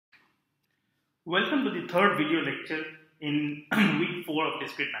Welcome to the third video lecture in week 4 of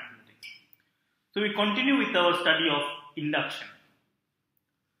Discrete Mathematics. So we continue with our study of induction.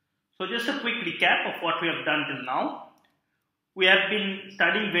 So just a quick recap of what we have done till now. We have been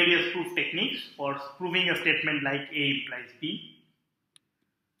studying various proof techniques for proving a statement like A implies B.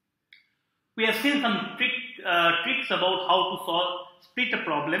 We have seen some tricks about how to split a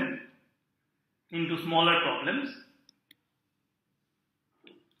problem into smaller problems,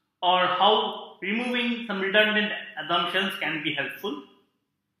 or how removing some redundant assumptions can be helpful,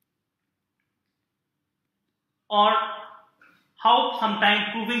 or how sometimes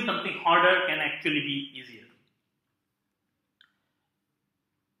proving something harder can actually be easier.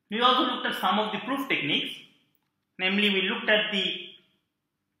 We also looked at some of the proof techniques, namely we looked at the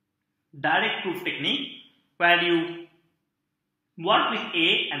direct proof technique where you work with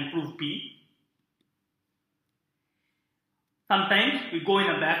A and prove B. Sometimes we go in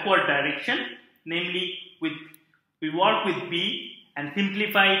a backward direction, namely we work with B and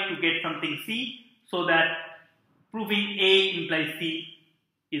simplify to get something C, so that proving A implies C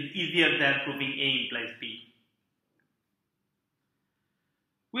is easier than proving A implies B.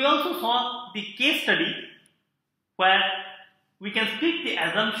 We also saw the case study where we can split the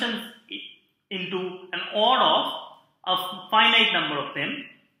assumptions into an order of a finite number of them,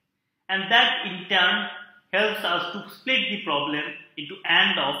 and that in turn helps us to split the problem into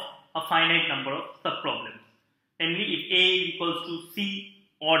AND of a finite number of subproblems. Namely, if A is equals to C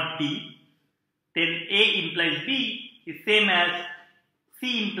or D, then A implies B is same as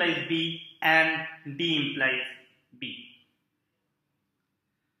C implies B and D implies B.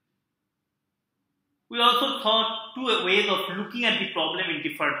 We also saw two ways of looking at the problem in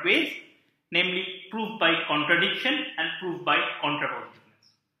different ways, namely proof by contradiction and proof by contrapositiveness.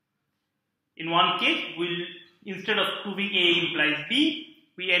 In one case, instead of proving A implies B,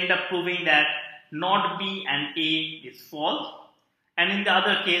 we end up proving that not B and A is false, and in the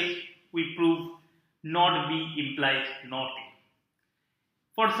other case, we prove not B implies not A.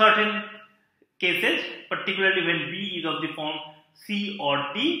 For certain cases, particularly when B is of the form C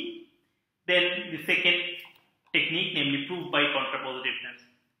or D, then the second technique, namely proof by contrapositiveness,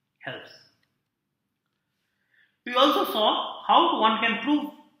 helps. We also saw how one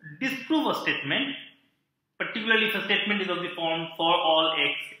can disprove a statement, particularly if a statement is of the form for all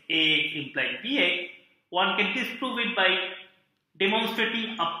x, Ax implies Bx. One can disprove it by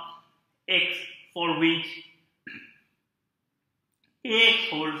demonstrating x for which Ax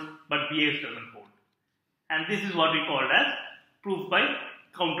holds but Bx doesn't hold. And this is what we call as proof by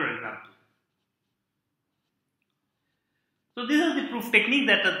counterexample. So these are the proof techniques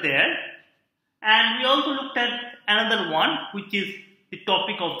that are there. And we also looked at another one, which is the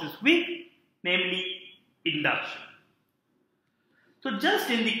topic of this week, namely induction. So just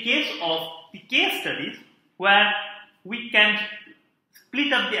in the case of the case studies where we can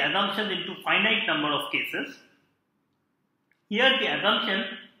split up the assumptions into finite number of cases, here the assumption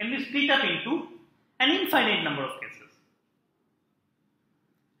can be split up into an infinite number of cases.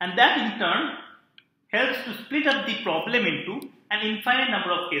 And that in turn helps to split up the problem into an infinite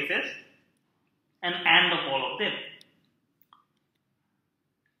number of cases and AND of all of them.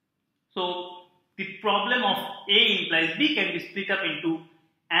 So the problem of A implies B can be split up into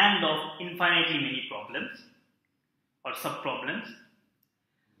AND of infinitely many problems or subproblems.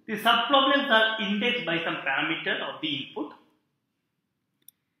 The subproblems are indexed by some parameter of the input.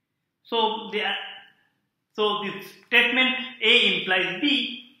 So the statement A implies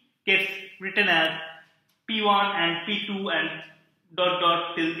B gets written as P1 and P2 and dot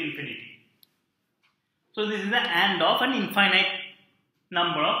dot till infinity. So this is the AND of an infinite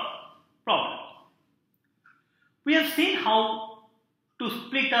number of problems. We have seen how to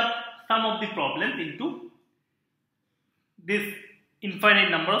split up some of the problems into this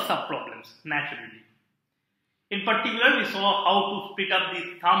infinite number of subproblems naturally. In particular, we saw how to split up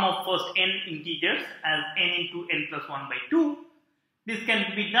the sum of first n integers as n into n plus 1 by 2. This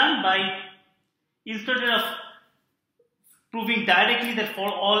can be done by, instead of proving directly that for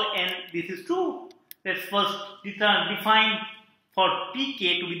all n this is true, let's first define for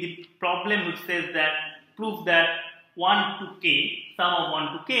pk to be the problem which says that prove that 1 to k, sum of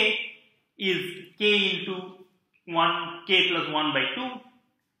 1 to k is k into 1 k plus 1 by 2,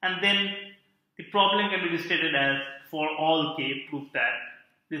 and then the problem can be stated as for all k prove that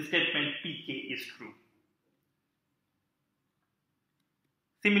the statement pk is true.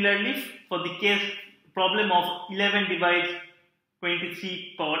 Similarly, for the case problem of 11 divides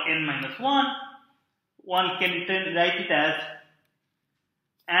 23 power n minus 1, one can write it as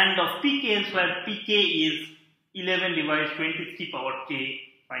AND of pk, where pk is 11 divides 23 power k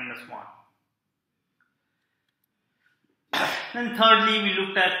minus 1. Then thirdly, we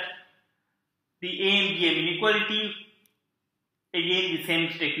looked at the AMGM inequality. Again, the same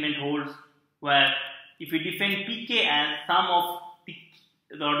statement holds, where if we define Pk as sum of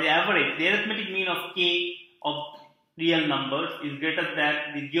the average, the arithmetic mean of k of real numbers is greater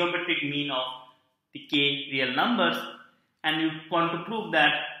than the geometric mean of the k real numbers, and you want to prove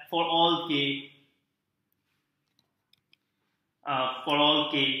that for all k,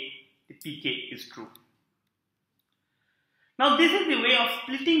 the Pk is true. Now this is the way of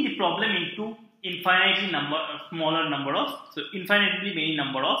splitting the problem into infinitely many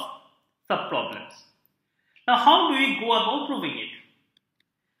number of sub-problems. Now how do we go about proving it?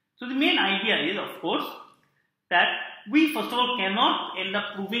 So the main idea is, of course, that we first of all cannot end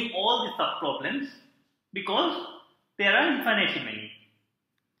up proving all the sub-problems because there are infinitely many.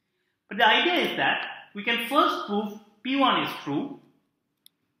 But the idea is that we can first prove P1 is true,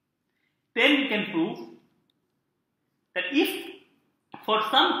 then we can prove that if for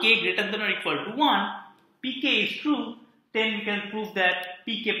some k greater than or equal to 1, Pk is true, then we can prove that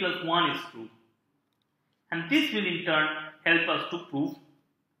Pk plus 1 is true. And this will in turn help us to prove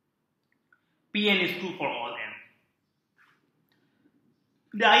Pn is true for all n.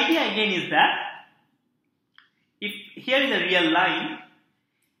 The idea again is that if here is a real line,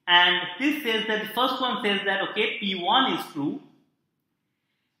 and this says that the first one says that okay, P1 is true.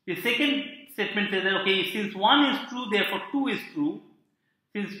 The second statement says that okay, since 1 is true, therefore 2 is true.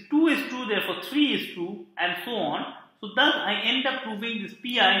 Since 2 is true, therefore 3 is true, and so on. So thus I end up proving this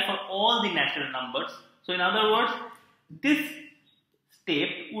Pi for all the natural numbers. So in other words, this step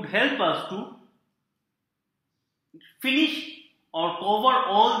would help us to finish or cover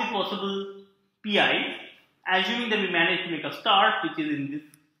all the possible Pi, assuming that we manage to make a start, which is in this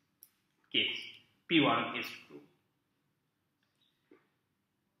case, P1 is true.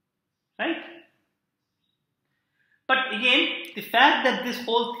 Right? But again, the fact that this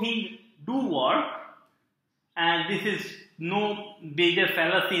whole thing do work, and this is no major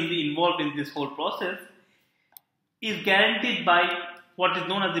fallacy involved in this whole process, is guaranteed by what is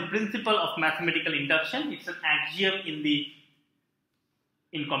known as the principle of mathematical induction. It's an axiom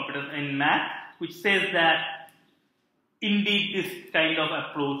in math, which says that indeed this kind of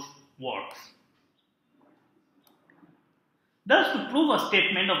approach works. Thus, to prove a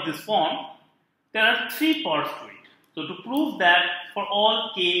statement of this form, there are three parts to it. So to prove that for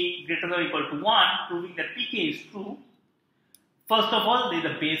all k greater than or equal to 1, proving that Pk is true, first of all there is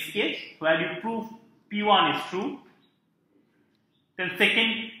a base case where you prove P1 is true. Then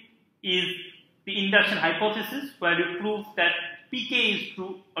second is the induction hypothesis, where you prove that Pk is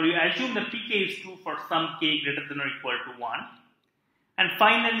true, or you assume that Pk is true for some k greater than or equal to 1. And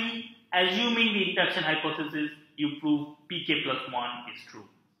finally, assuming the induction hypothesis, you prove Pk plus 1 is true.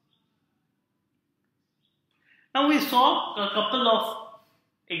 Now we saw a couple of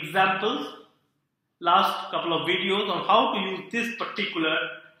examples, last couple of videos on how to use this particular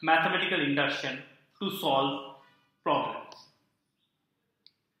mathematical induction to solve problems.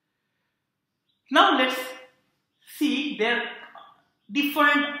 Now let's see there are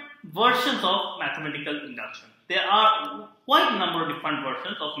different versions of mathematical induction. There are quite a number of different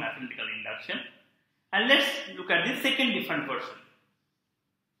versions of mathematical induction, and let's look at the second different version.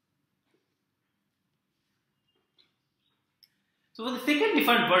 So the second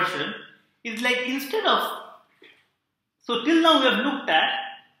different version is like instead of, so till now we have looked at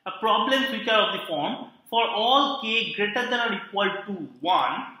a problems which are of the form for all k greater than or equal to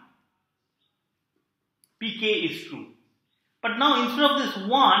 1, Pk is true. But now instead of this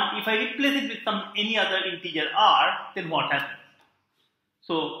 1, if I replace it with any other integer r, then what happens?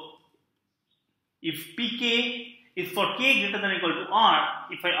 So if Pk is for k greater than or equal to r,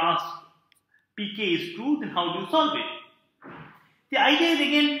 if I ask Pk is true, then how do you solve it? The idea is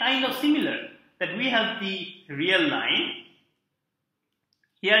again kind of similar, that we have the real line,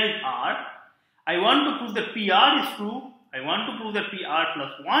 here is r, I want to prove that Pr is true, I want to prove that Pr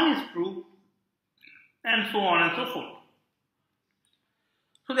plus 1 is true, and so on and so forth.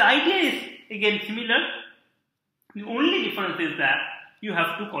 So the idea is again similar, the only difference is that you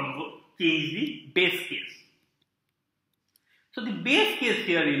have to change the base case. So the base case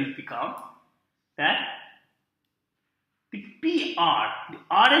here will become that the Pr, the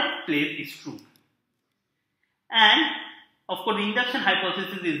rth place is true. And of course the induction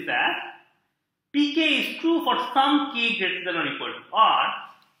hypothesis is that Pk is true for some k greater than or equal to r.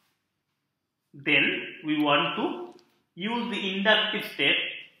 Then we want to use the inductive step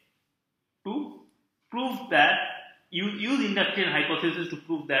to prove that, use induction hypothesis to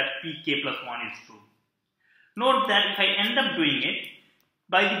prove that Pk plus 1 is true. Note that if I end up doing it,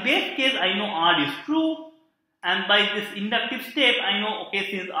 by the base case I know r is true, And by this inductive step, I know,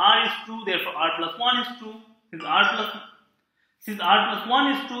 okay, since R is true, therefore R plus 1 is true. Since R plus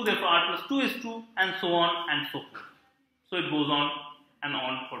 1 is true, therefore R plus 2 is true, and so on and so forth. So it goes on and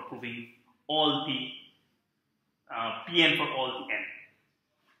on for proving all the Pn for all the n.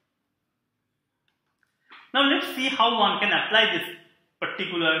 Now let's see how one can apply this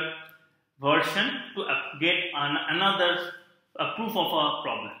particular version to get another proof of a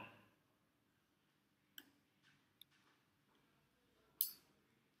problem.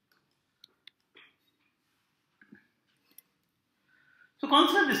 So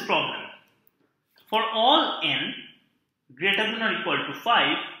consider this problem. For all n greater than or equal to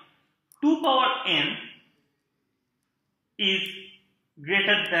 5, 2 power n is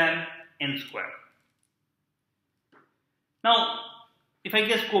greater than n square. Now, if I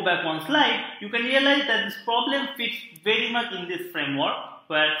just go back one slide, you can realize that this problem fits very much in this framework,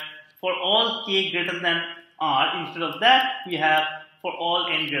 where for all k greater than r, instead of that, we have for all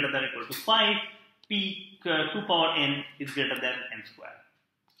n greater than or equal to 5, 2 power n is greater than n square.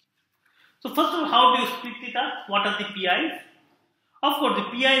 So first of all, how do you split it up? What are the PIs? Of course, the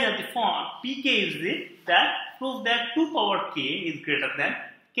PIs are the form pk is it that proves that 2 power k is greater than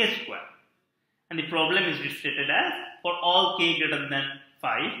k square. And the problem is restated as for all k greater than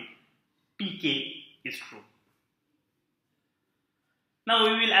 5, pk is true. Now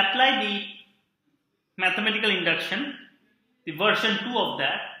we will apply the mathematical induction, the version 2 of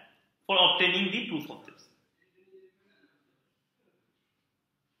that, for obtaining the proof of this.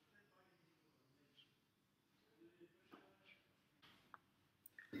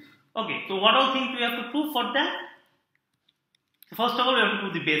 Okay, so what all things we have to prove for that? So first of all, we have to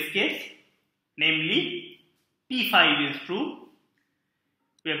prove the base case, namely P5 is true.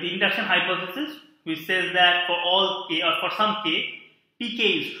 We have the induction hypothesis, which says that for all k or for some k,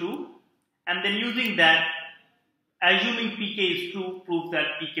 pk is true, and then using that, assuming pk is true, prove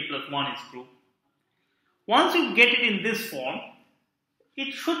that pk plus 1 is true. Once you get it in this form,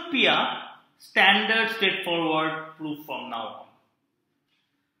 it should be a standard straightforward proof from now on.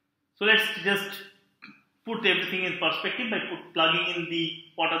 So let's just put everything in perspective by plugging in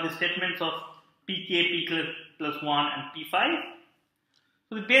what are the statements of pk, p plus 1 and p5.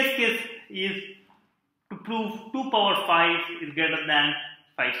 So the base case is to prove 2 power 5 is greater than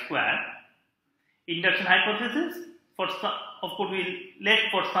 5 square. Induction hypothesis, for some, of course we'll let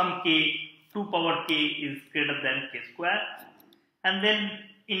for some k, 2 power k is greater than k square. And then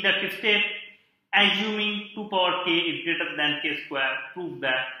inductive step, assuming 2 power k is greater than k square, prove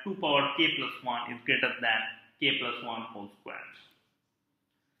that 2 power k plus 1 is greater than k plus 1 whole square.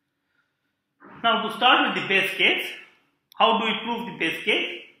 Now to start with the base case, how do we prove the base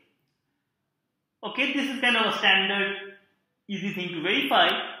case? Okay, this is kind of a standard easy thing to verify,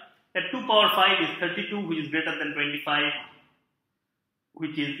 that 2 power 5 is 32, which is greater than 25,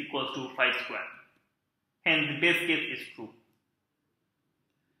 which is equals to 5 square. Hence the base case is true.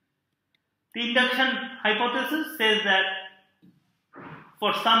 The induction hypothesis says that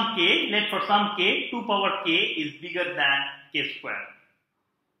for some k, let for some k, 2 power k is bigger than k square.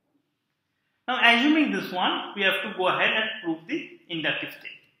 Now assuming this one, we have to go ahead and prove the inductive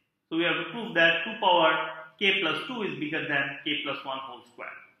step. So we have to prove that 2 power k plus 2 is bigger than k plus 1 whole square.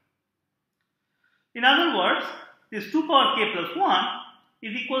 In other words, this 2 power k plus 1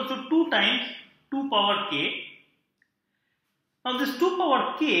 is equal to 2 times 2 power k. Now this 2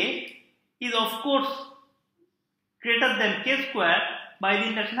 power k is of course greater than k square by the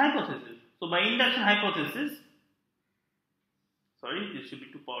induction hypothesis. So by induction hypothesis, sorry, this should be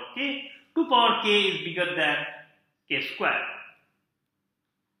 2 power k. 2 power k is bigger than k square.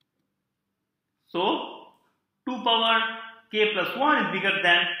 So 2 power k plus 1 is bigger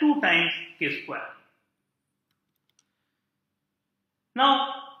than 2 times k square.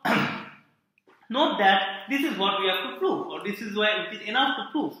 Now note that this is what we have to prove, or this is why it is enough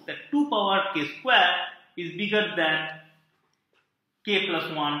to prove that 2 power k square is bigger than k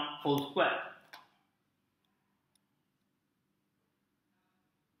plus 1 whole square.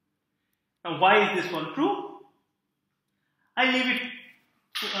 Now why is this one true? I leave it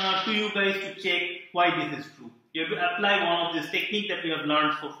to you guys to check why this is true. You have to apply one of these techniques that we have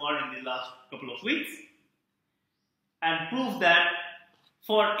learned so far in the last couple of weeks and prove that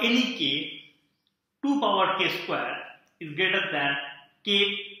for any k, 2 power k square is greater than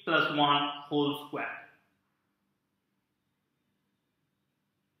k plus 1 whole square.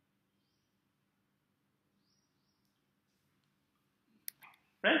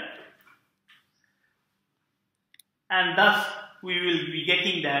 Right? And thus we will be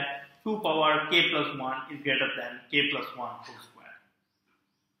getting that 2 power k plus 1 is greater than k plus 1 whole square.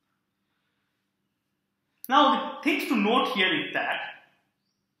 Now the things to note here is that,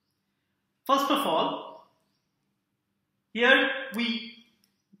 first of all, here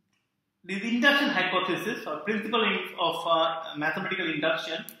this induction hypothesis or principle of mathematical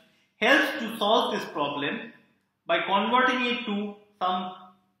induction helps to solve this problem by converting it to some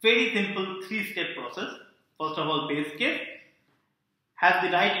very simple three-step process. First of all, base case, has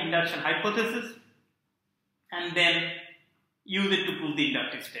the right induction hypothesis, and then use it to prove the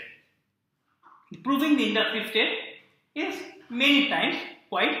inductive step. Proving the inductive step is many times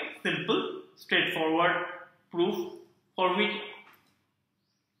quite simple, straightforward proof, for which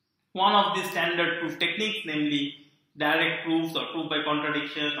one of the standard proof techniques, namely direct proofs or proof by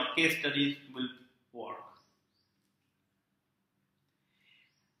contradiction or case studies, will work.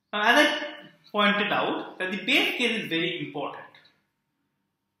 Now, as I pointed out, that the base case is very important.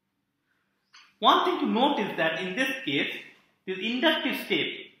 One thing to note is that in this case, this inductive step,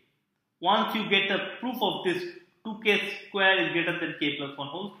 once you get a proof of this 2k square is greater than k plus 1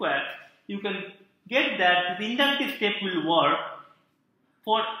 whole square, you can get that the inductive step will work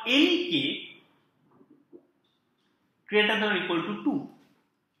for any k greater than or equal to 2.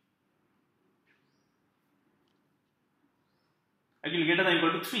 Actually, greater than or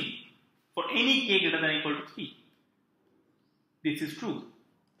equal to 3. For any k greater than or equal to 3. This is true.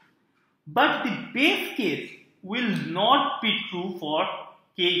 But the base case will not be true for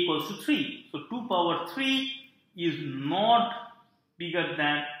k equals to 3. So 2 power 3 is not bigger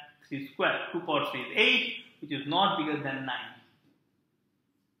than 3 square. 2 power 3 is 8, which is not bigger than 9.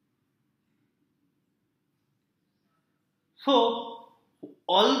 So,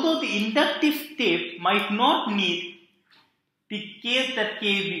 although the inductive step might not need the case that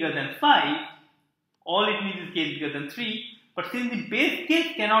k is bigger than 5, all it needs is k is bigger than 3, but since the base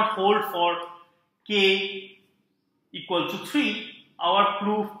case cannot hold for k equals to 3, our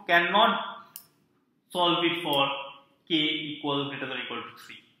proof cannot solve it for k equals greater than or equal to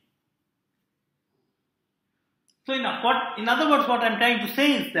 3. So in other words, what I am trying to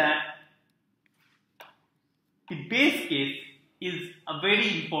say is that the base case is a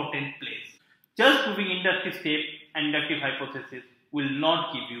very important place. Just proving inductive step and inductive hypothesis will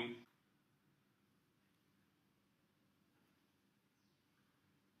not give you .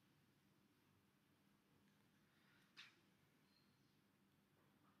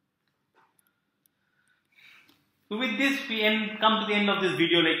 So with this, we come to the end of this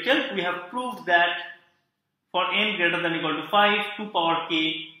video lecture. We have proved that for n greater than or equal to 5, 2 power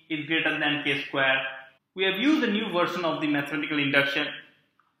k is greater than k square. We have used a new version of the mathematical induction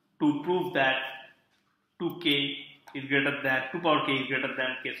to prove that 2k is greater than 2 power k is greater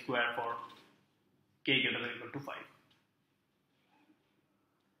than k square for k greater than or equal to 5.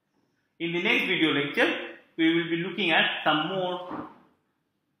 In the next video lecture, we will be looking at some more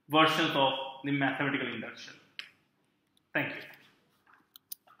versions of the mathematical induction. Thank you.